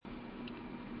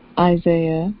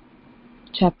Isaiah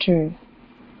chapter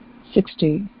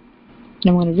 60, and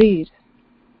I'm going to read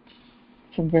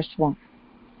from verse 1.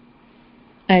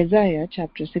 Isaiah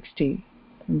chapter 60,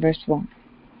 from verse 1.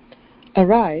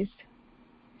 Arise,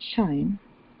 shine,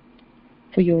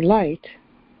 for your light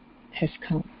has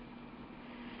come,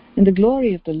 and the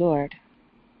glory of the Lord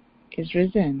is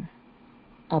risen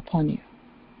upon you.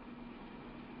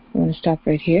 I want to stop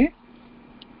right here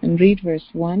and read verse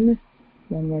 1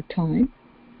 one more time,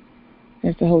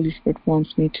 as the Holy Spirit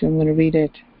wants me to. I'm going to read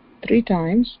it 3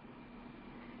 times,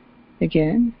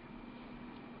 again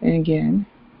and again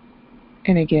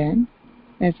and again,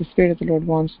 as the Spirit of the Lord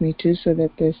wants me to, so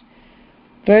that this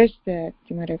verse that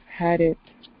you might have heard it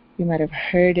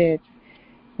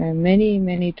many,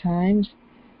 many times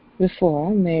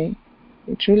before may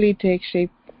truly take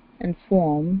shape and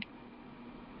form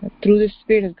through the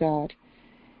Spirit of God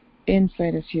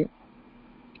inside of you,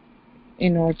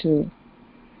 in order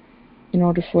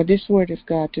for this word of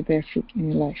God to bear fruit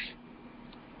in your life.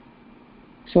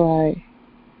 So I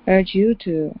urge you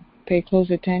to pay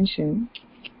close attention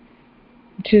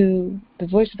to the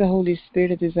voice of the Holy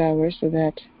Spirit at this hour, so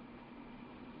that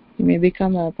you may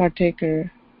become a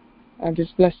partaker of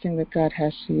this blessing that God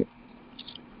has for you.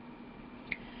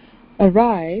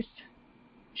 Arise,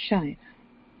 shine,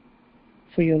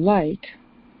 for your light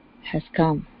has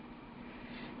come.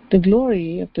 The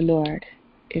glory of the Lord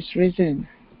is risen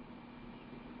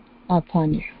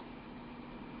upon you.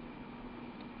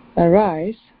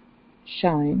 Arise,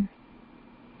 shine,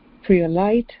 for your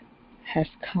light has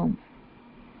come.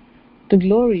 The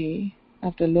glory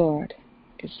of the Lord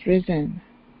is risen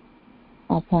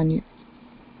upon you.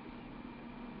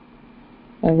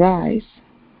 Arise,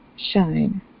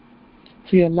 shine,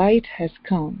 for your light has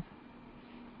come,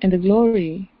 and the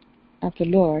glory of the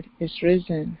Lord is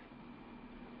risen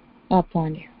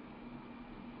upon you.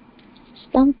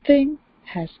 Something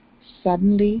has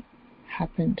suddenly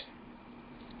happened.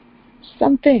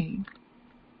 Something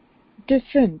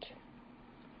different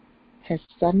has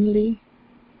suddenly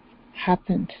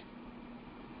happened.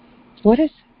 What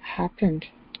has happened?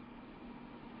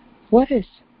 What has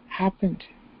happened?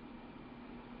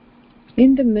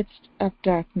 In the midst of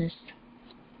darkness,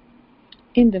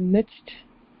 in the midst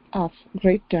of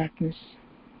great darkness,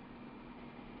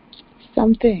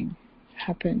 something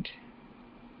happened.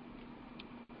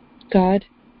 God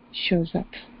shows up.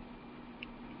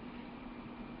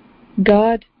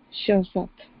 God shows up.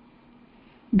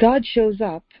 God shows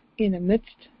up in the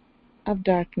midst of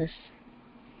darkness.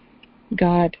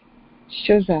 God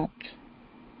shows up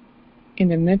in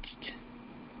the midst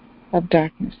of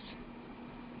darkness.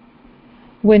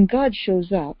 When God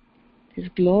shows up, His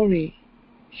glory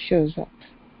shows up.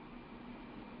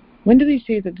 When do we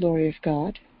see the glory of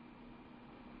God?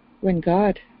 When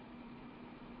God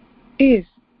is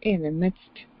in the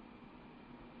midst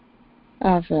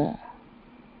of a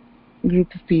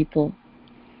group of people,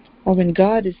 or when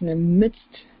God is in the midst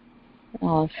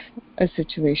of a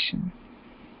situation.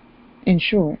 In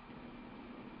short,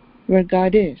 where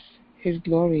God is, His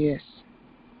glory is.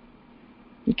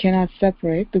 You cannot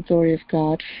separate the glory of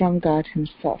God from God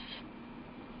Himself.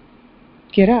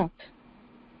 Get up.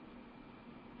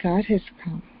 God has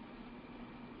come.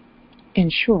 In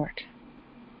short,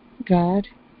 God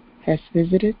has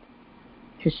visited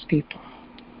His people.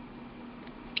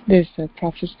 There's a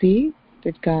prophecy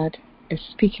that God is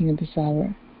speaking in this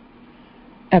hour.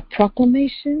 A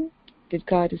proclamation that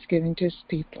God is giving to His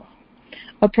people.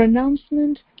 A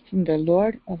pronouncement from the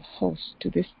Lord of hosts to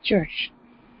this church.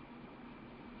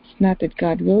 It's not that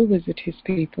God will visit His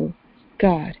people.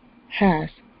 God has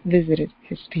visited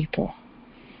His people.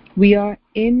 We are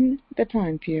in the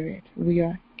time period. We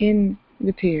are in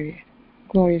the period,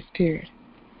 glorious period,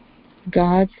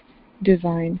 God's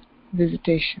divine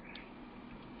visitation.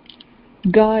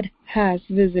 God has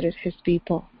visited His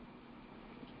people.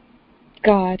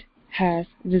 God has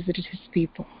visited His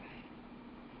people.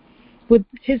 With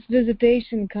His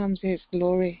visitation comes His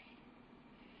glory.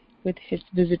 With His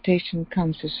visitation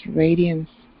comes His radiance.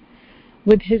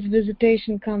 With His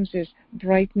visitation comes His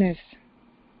brightness.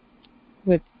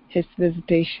 With His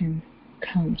visitation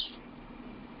comes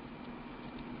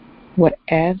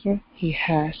whatever He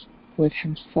has with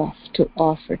Himself to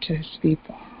offer to His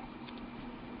people.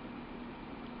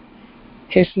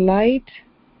 His light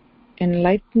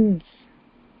enlightens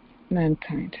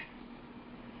mankind.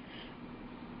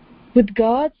 With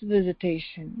God's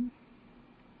visitation,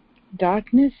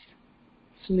 darkness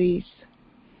flees.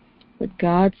 With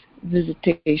God's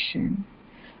visitation,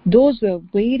 those who are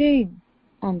waiting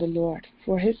on the Lord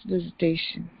for His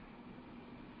visitation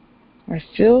are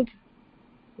filled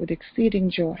with exceeding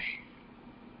joy.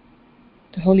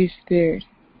 The Holy Spirit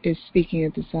is speaking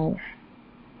at this hour.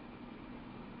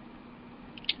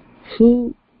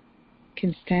 Who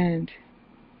can stand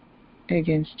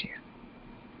against you?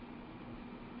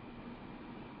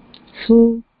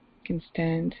 Who can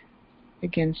stand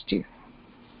against you?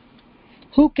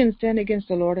 Who can stand against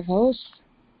the Lord of hosts?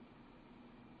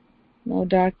 No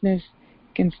darkness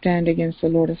can stand against the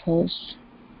Lord of hosts.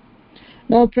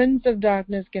 No prince of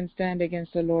darkness can stand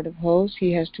against the Lord of hosts.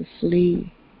 He has to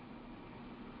flee.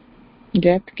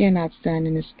 Death cannot stand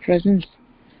in his presence.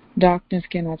 Darkness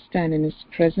cannot stand in his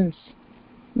presence.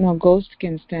 No ghost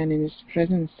can stand in his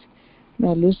presence.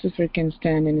 No Lucifer can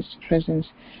stand in his presence.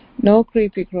 No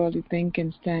creepy crawly thing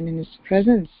can stand in his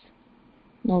presence.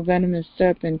 No venomous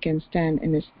serpent can stand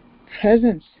in his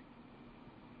presence.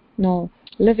 No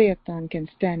Leviathan can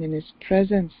stand in his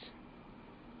presence.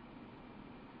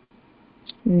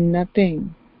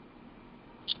 Nothing,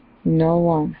 no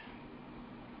one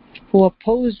who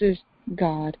opposes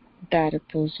God, that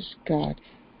opposes God,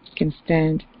 can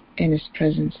stand in his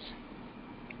presence.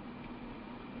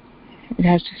 It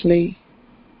has to flee.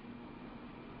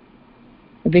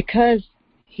 Because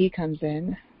he comes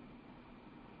in,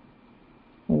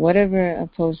 whatever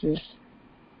opposes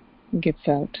gets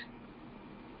out.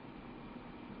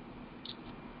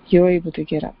 You're able to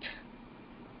get up.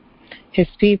 His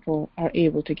people are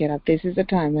able to get up. This is the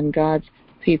time when God's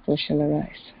people shall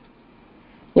arise.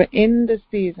 We're in the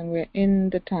season, we're in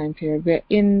the time period, we're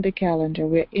in the calendar,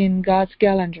 we're in God's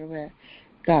calendar where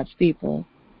God's people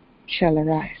shall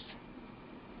arise.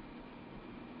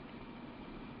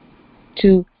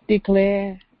 To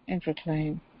declare and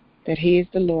proclaim that He is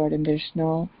the Lord and there's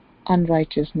no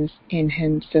unrighteousness in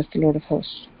Him, says the Lord of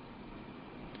hosts.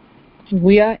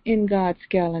 We are in God's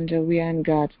calendar, we are in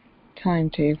God's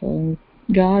timetable, in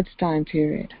God's time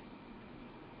period,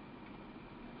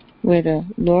 where the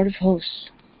Lord of hosts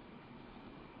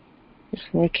is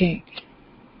working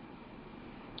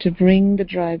to bring the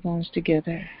dry bones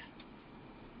together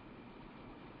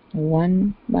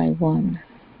one by one.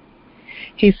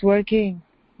 He's working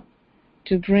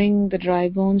to bring the dry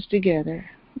bones together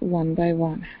one by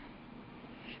one.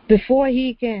 Before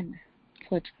He can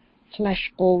put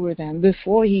flesh over them,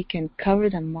 before He can cover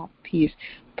them up, He's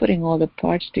putting all the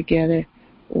parts together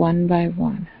one by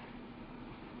one.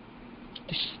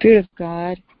 The Spirit of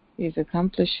God is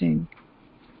accomplishing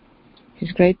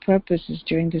His great purposes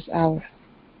during this hour.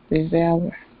 This is the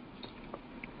hour.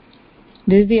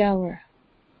 This is the hour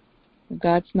of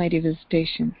God's mighty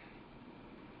visitation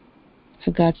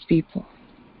for God's people.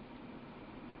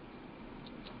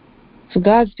 For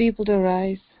God's people to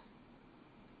rise,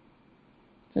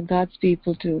 for God's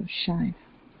people to shine.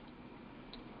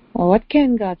 Or what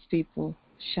can God's people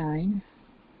shine?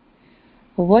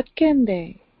 Or what can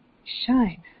they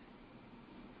shine?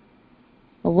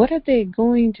 Or what are they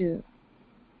going to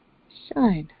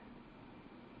shine?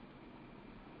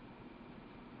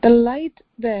 The light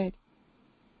that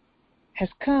has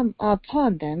come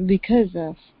upon them because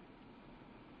of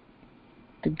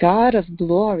the God of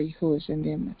glory who is in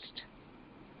their midst.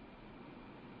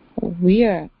 We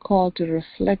are called to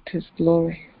reflect His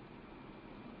glory,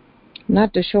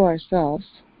 not to show ourselves.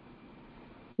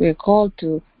 We are called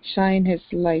to shine His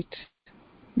light.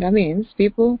 That means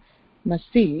people must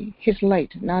see His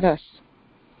light, not us.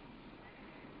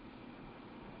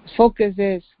 The focus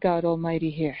is God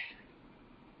Almighty here.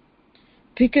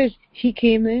 Because He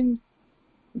came in,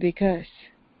 because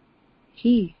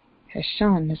He has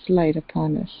shone His light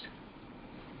upon us.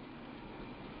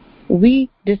 We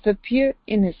disappear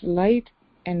in His light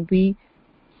and we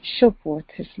show forth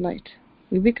His light.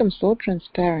 We become so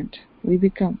transparent. We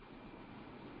become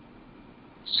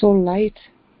so light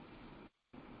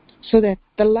so that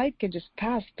the light can just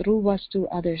pass through us to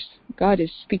others. God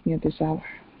is speaking at this hour.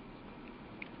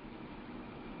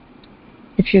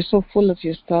 If you're so full of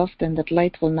yourself, then that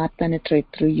light will not penetrate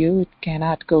through you. It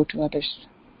cannot go to others.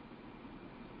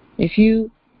 If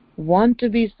you want to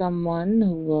be someone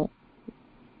who will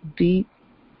be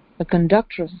a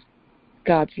conductor of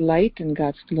God's light and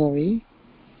God's glory,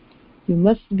 you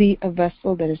must be a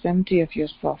vessel that is empty of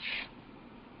yourself.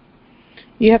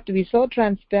 You have to be so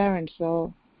transparent,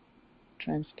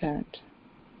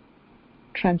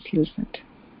 translucent.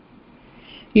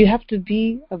 You have to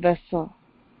be a vessel.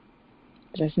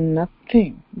 There's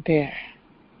nothing there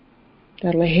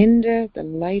that will hinder the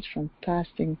light from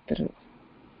passing through.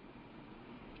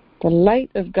 The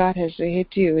light of God has to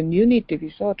hit you, and you need to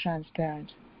be so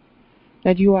transparent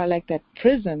that you are like that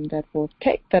prism that will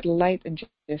take that light and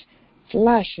just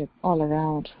flash it all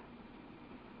around.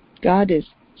 God is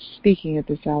speaking at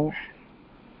this hour.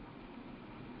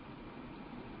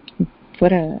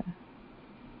 What a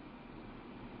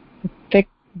a thick,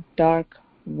 dark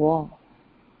wall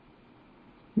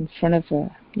in front of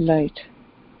a light.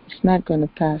 It's not going to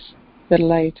pass the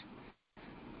light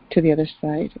to the other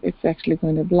side. It's actually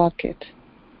going to block it.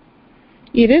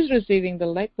 It is receiving the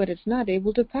light, but it's not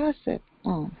able to pass it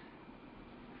on.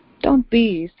 Don't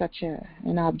be such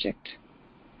an object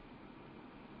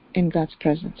in God's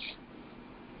presence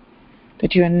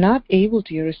that you are not able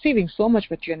to. You're receiving so much,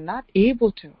 but you're not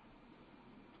able to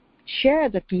share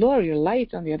the glory or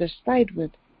light on the other side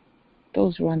with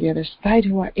those who are on the other side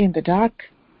who are in the dark.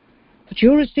 But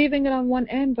you're receiving it on one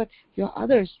end, but your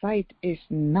other side is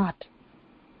not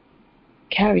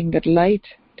carrying that light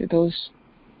to those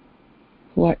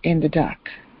who are in the dark.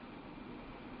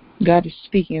 God is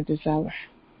speaking at this hour.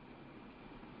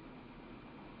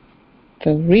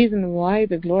 The reason why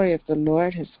the glory of the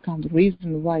Lord has come, the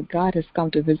reason why God has come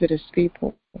to visit His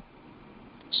people,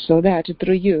 so that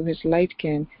through you His light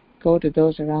can go to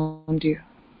those around you.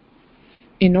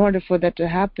 In order for that to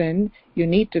happen, you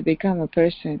need to become a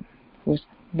person who is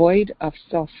void of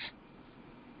self,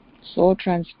 so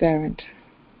transparent,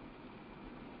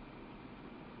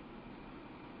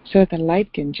 so the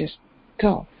light can just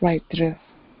go right through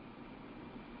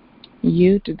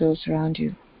you to those around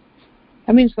you.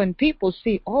 That means when people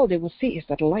see, all they will see is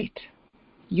that light.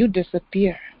 You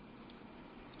disappear.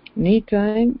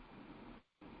 Anytime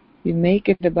you make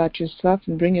it about yourself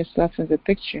and bring yourself in the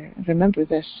picture, remember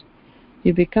this,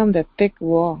 you become that thick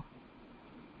wall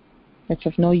that's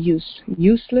of no use.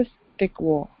 Useless, thick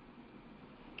wall.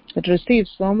 It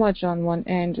receives so much on one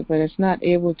end, but it's not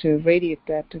able to radiate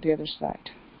that to the other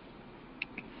side.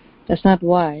 That's not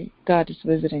why God is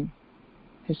visiting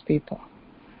His people.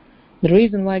 The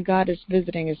reason why God is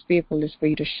visiting His people is for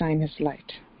you to shine His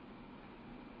light.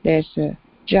 There's a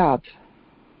job.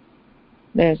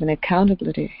 There's an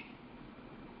accountability.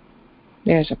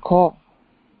 There's a call.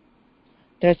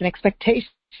 There's an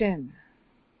expectation.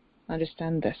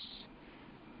 Understand this.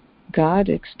 God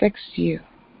expects you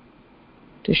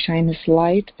to shine His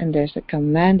light, and there's a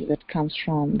command that comes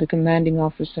from the commanding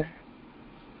officer.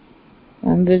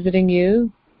 I'm visiting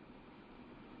you.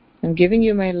 I'm giving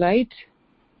you my light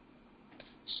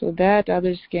so that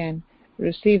others can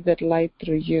receive that light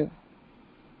through you.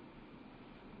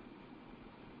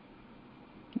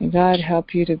 May God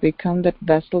help you to become that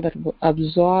vessel that will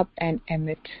absorb and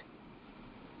emit.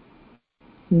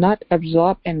 Not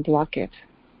absorb and block it,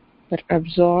 but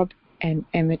absorb and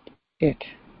emit it.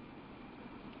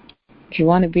 If you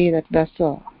want to be that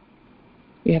vessel,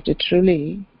 you have to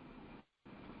truly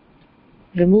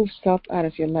remove self out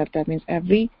of your life. That means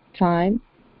every time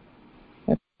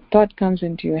a thought comes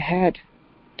into your head,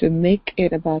 to make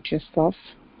it about yourself,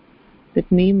 that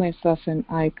me, myself, and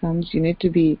I comes, you need to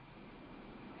be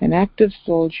an active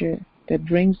soldier that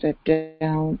brings that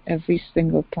down every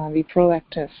single time. Be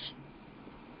proactive.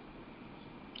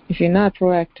 If you're not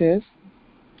proactive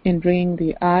in bringing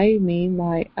the I, me,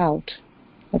 my out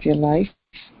of your life,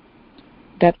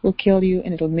 that will kill you,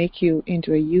 and it'll make you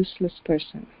into a useless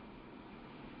person.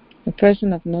 A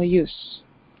person of no use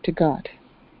to God.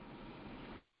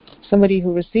 Somebody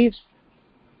who receives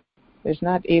is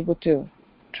not able to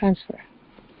transfer.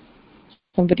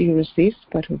 Somebody who receives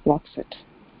but who blocks it.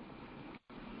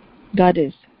 God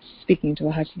is speaking to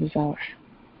our hearts this hour.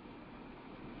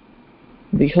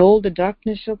 Behold, the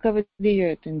darkness shall cover the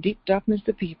earth, and deep darkness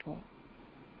the people.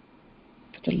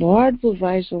 But the Lord will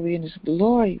rise over you, and His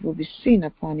glory will be seen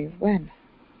upon you. When?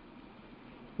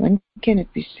 When can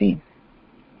it be seen?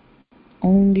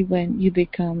 Only when you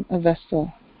become a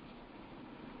vessel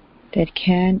that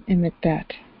can emit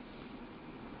that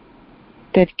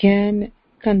can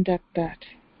conduct that.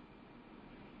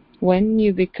 When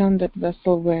you become that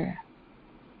vessel where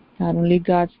not only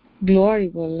God's glory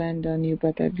will land on you,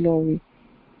 but that glory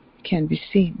can be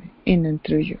seen in and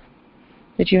through you.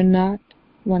 That you're not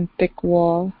one thick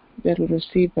wall that will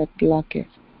receive but block it.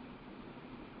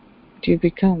 But you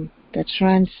become that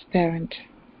transparent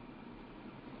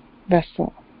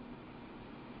vessel,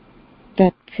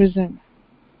 that prism.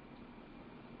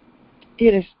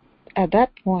 It is at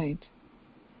that point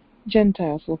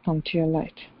Gentiles will come to your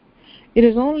light. It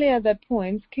is only at that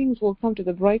point kings will come to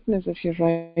the brightness of your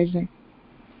rising.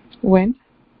 When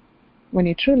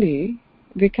you truly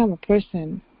become a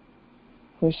person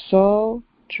who is so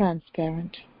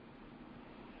transparent,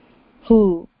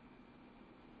 who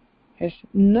has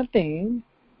nothing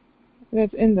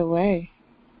that's in the way,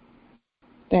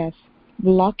 that's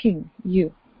blocking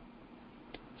you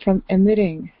from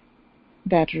emitting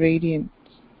that radiance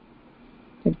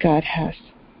that God has.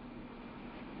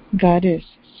 God is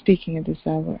speaking at this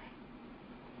hour.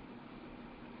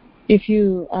 If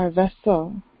you are a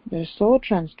vessel that is so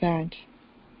transparent,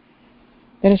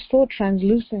 that is so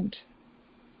translucent,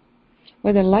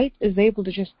 where the light is able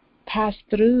to just pass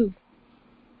through,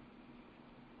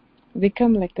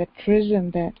 become like that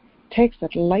prism that takes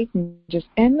that light and just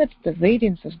emits the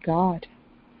radiance of God.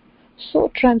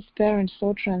 So transparent,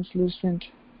 so translucent.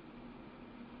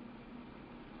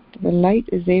 The light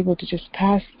is able to just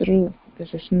pass through.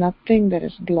 There's nothing that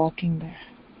is blocking there.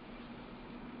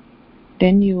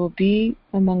 Then you will be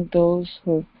among those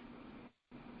who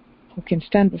can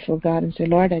stand before God and say,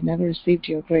 Lord, I never received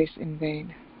your grace in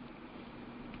vain.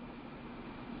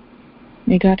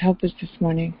 May God help us this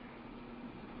morning.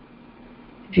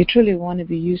 If you truly want to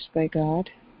be used by God,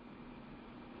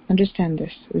 understand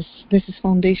this. This is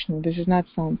foundational. This is not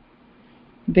some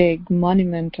big,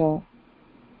 monumental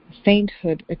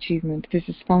sainthood achievement. This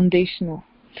is foundational.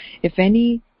 If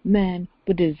any man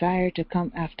would desire to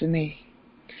come after me,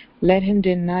 let him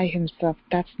deny himself.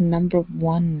 That's number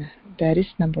one. That is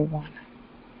number one.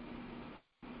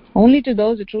 Only to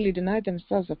those who truly deny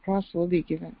themselves, a cross will be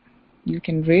given. You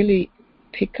can really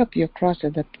pick up your cross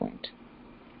at that point.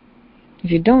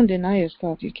 If you don't deny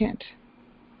yourself, you can't.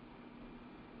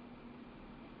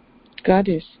 God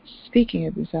is speaking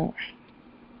at this hour.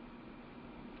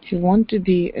 If you want to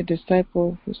be a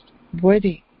disciple who's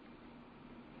worthy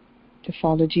to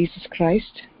follow Jesus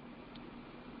Christ,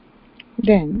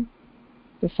 then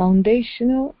the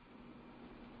foundational,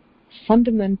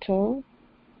 fundamental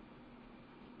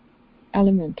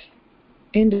element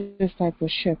in the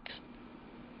discipleship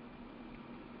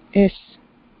is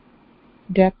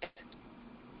death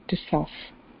to self.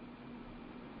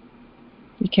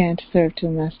 You can't serve two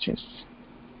masters.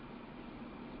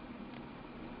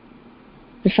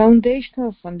 The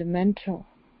foundational, fundamental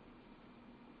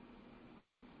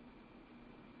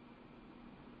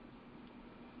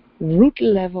root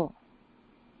level,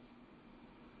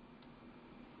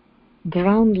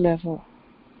 ground level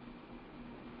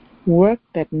work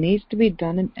that needs to be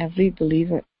done in every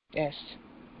believer is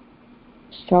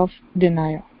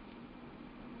self-denial.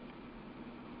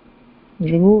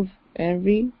 Remove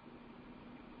every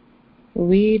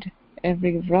weed,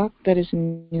 every rock that is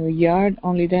in your yard.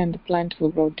 Only then the plant will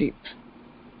grow deep.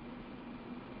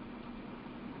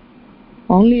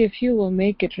 Only a few will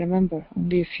make it, remember,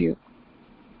 only a few.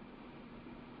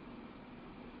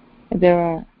 There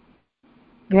are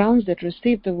grounds that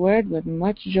received the word with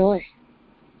much joy.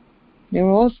 They were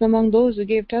also among those who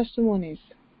gave testimonies.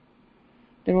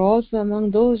 They were also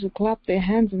among those who clapped their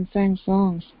hands and sang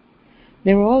songs.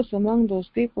 They were also among those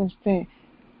people who say,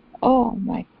 oh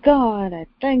my God, I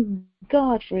thank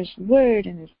God for His word,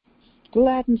 and it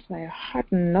gladdens my heart,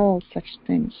 and all such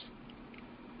things.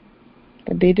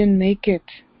 But they didn't make it.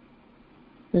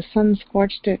 The sun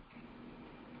scorched it.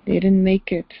 They didn't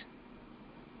make it.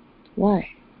 Why?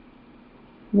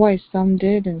 Why some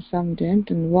did and some didn't,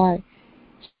 and why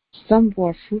some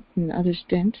bore fruit and others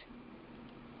didn't?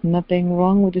 Nothing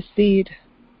wrong with the seed,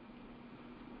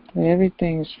 but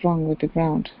everything is wrong with the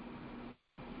ground.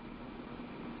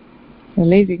 A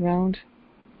lazy ground,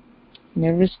 an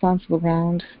irresponsible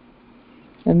ground,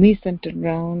 a me-centered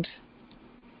ground,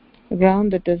 a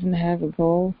ground that doesn't have a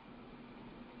goal,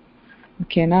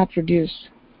 cannot produce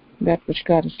that which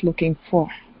God is looking for.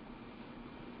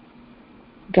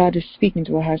 God is speaking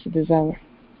to our hearts at this hour.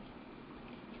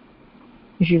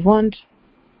 If you want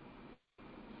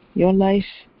your life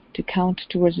to count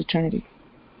towards eternity,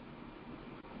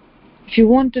 if you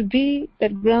want to be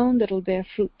that ground that will bear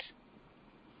fruit,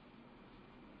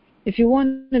 if you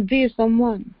want to be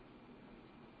someone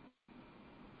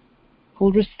who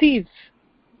will receive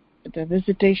the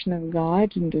visitation of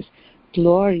God and this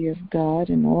glory of God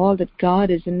and all that God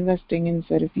is investing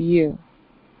inside of you,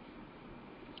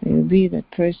 you'll be that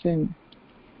person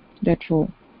that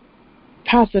will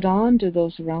pass it on to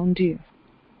those around you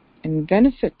and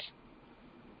benefit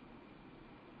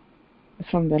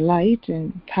from the light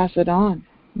and pass it on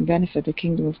and benefit the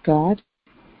kingdom of God.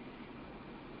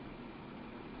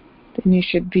 Then you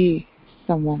should be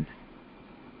someone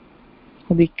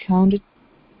who will be counted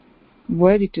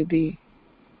worthy to be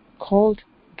called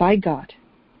by God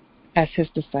as His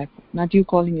disciple, not you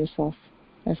calling yourself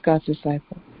as God's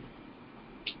disciple.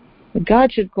 But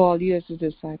God should call you as His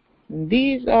disciple. And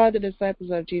these are the disciples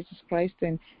of Jesus Christ,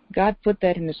 and God put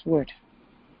that in His word.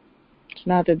 It's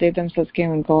not that they themselves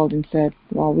came and called and said,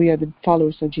 well, we are the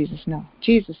followers of Jesus. No.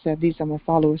 Jesus said, these are my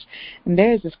followers. And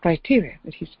there is this criteria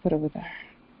that He's put over there.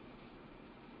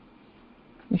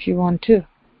 If you want to,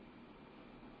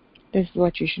 this is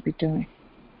what you should be doing.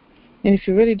 And if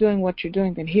you're really doing what you're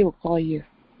doing, then He will call you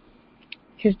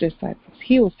His disciples.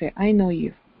 He will say, I know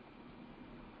you.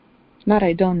 Not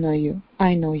I don't know you.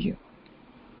 I know you.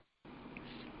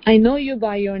 I know you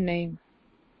by your name.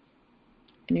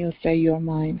 and He'll say, "You're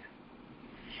mine."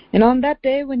 And on that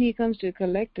day when He comes to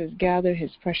collect us, gather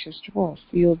His precious jewels,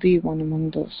 you'll be one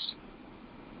among those.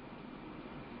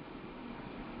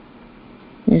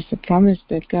 It's the promise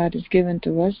that God has given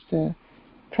to us, the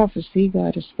prophecy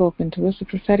God has spoken to us, the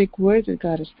prophetic word that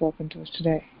God has spoken to us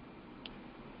today.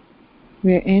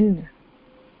 We're in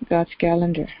God's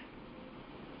calendar.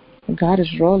 God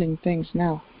is rolling things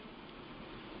now.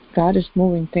 God is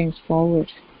moving things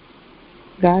forward.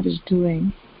 God is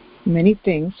doing many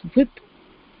things with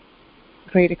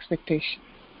great expectation.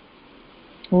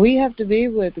 We have to be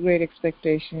with great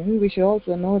expectation. We should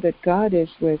also know that God is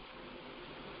with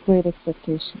great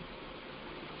expectation.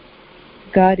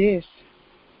 God is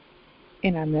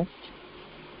in our midst,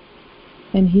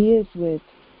 and He is with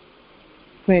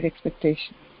great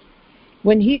expectation.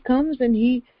 When He comes and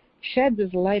He sheds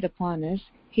His light upon us,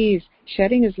 He is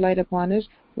shedding His light upon us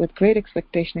with great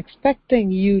expectation,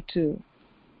 expecting you to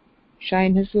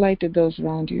shine His light to those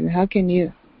around you. How can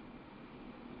you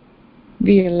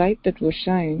be a light that will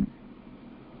shine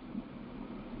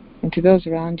and to those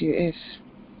around you if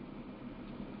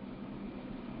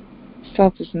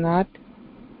self is not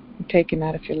taken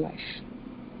out of your life?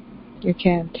 You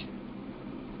can't.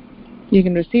 You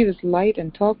can receive His light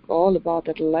and talk all about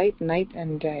that light night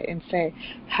and day and say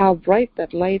how bright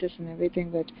that light is and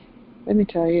everything, but let me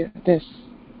tell you this: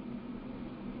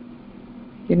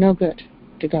 you're no good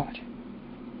to God.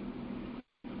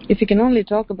 If you can only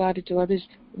talk about it to others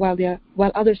while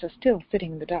others are still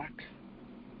sitting in the dark,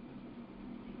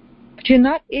 but you're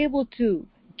not able to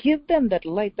give them that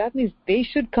light, that means they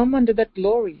should come under that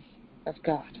glory of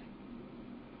God.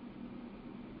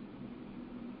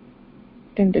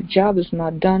 Then the job is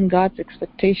not done, God's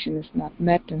expectation is not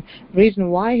met, and the reason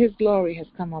why His glory has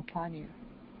come upon you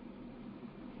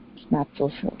is not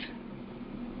fulfilled.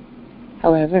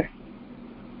 However,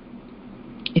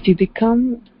 if you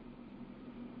become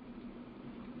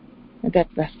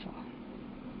that vessel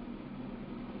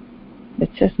that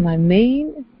says, my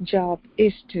main job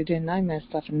is to deny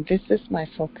myself and this is my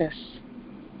focus,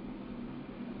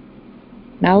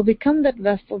 now become that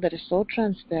vessel that is so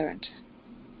transparent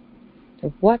to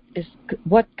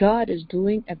what God is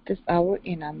doing at this hour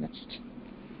in our midst.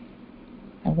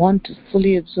 I want to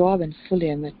fully absorb and fully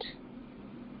emit.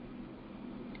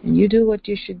 And you do what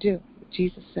you should do.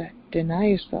 Jesus said, deny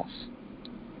yourself.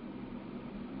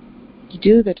 You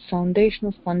do that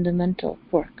foundational, fundamental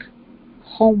work,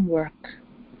 homework.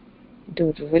 You do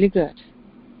it really good.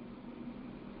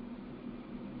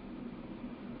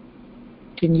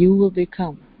 Then you will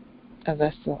become a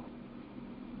vessel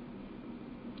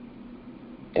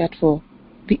that will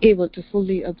be able to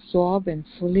fully absorb and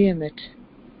fully emit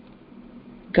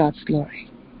God's glory.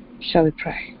 Shall we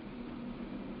pray?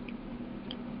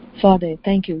 Father,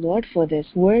 thank you, Lord, for this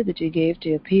word that you gave to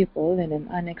your people in an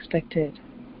unexpected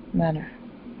manner,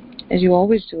 as you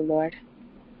always do, Lord.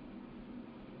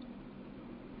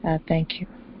 Thank you.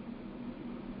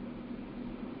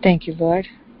 Thank you, Lord,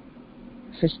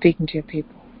 for speaking to your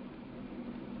people.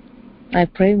 I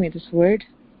pray may this word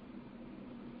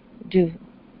do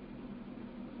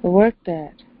the work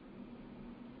that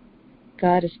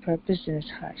God has purposed in His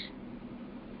heart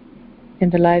in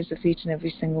the lives of each and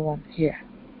every single one here.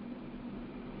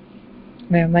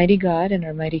 May our mighty God and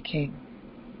our mighty King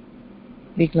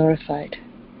be glorified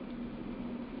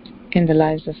in the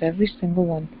lives of every single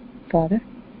one, Father,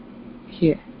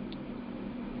 here.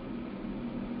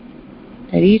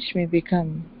 That each may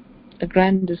become a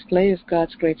grand display of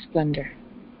God's great splendor.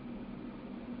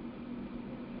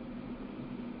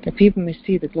 That people may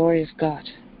see the glory of God.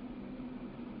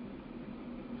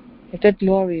 If that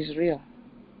glory is real,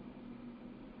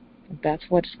 that's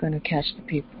what's going to catch the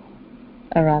people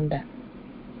around them.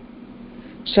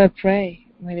 So I pray,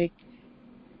 may they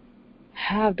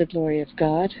have the glory of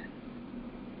God.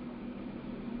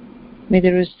 May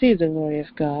they receive the glory of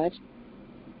God.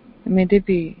 And may they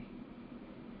be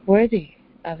worthy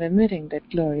of emitting that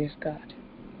glory of God.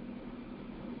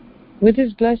 With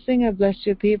His blessing, I bless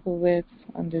your people with,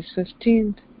 on this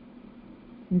 15th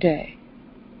day,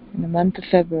 in the month of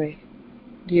February,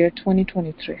 the year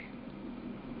 2023.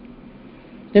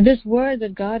 That this word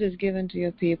that God has given to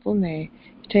your people may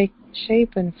take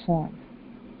shape and form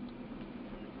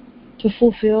to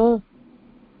fulfill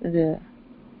the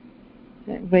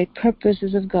great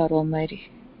purposes of God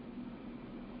Almighty.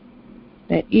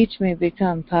 That each may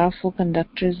become powerful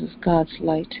conductors of God's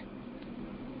light.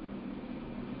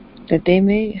 That they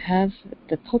may have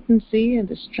the potency and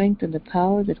the strength and the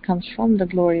power that comes from the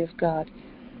glory of God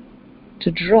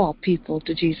to draw people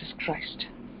to Jesus Christ.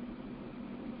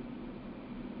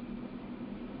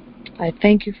 I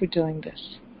thank you for doing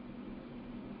this.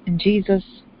 In Jesus'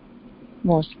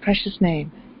 most precious name,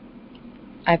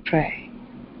 I pray.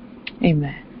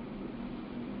 Amen.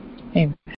 Amen.